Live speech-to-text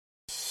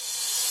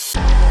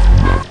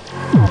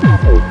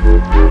You're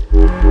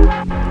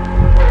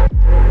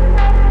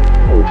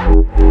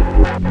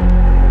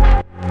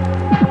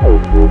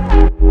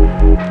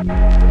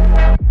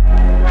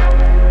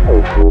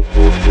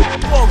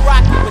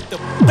rocking with the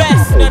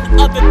best, none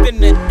other than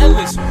the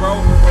illest,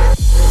 bro.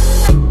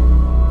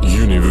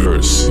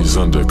 Universe is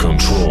under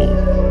control.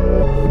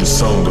 The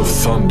sound of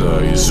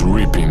thunder is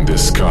ripping the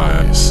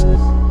skies.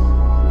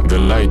 The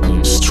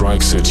lightning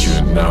strikes at you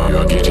and now you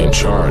are getting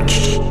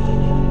charged.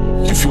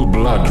 You feel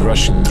blood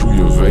rushing through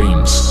your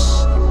veins.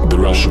 The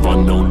rush of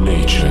unknown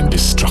nature and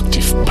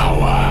destructive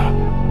power.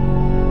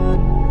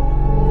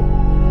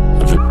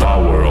 The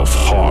power of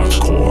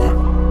hardcore.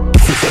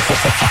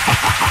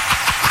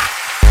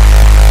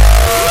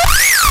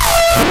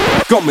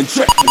 Come and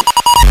check me.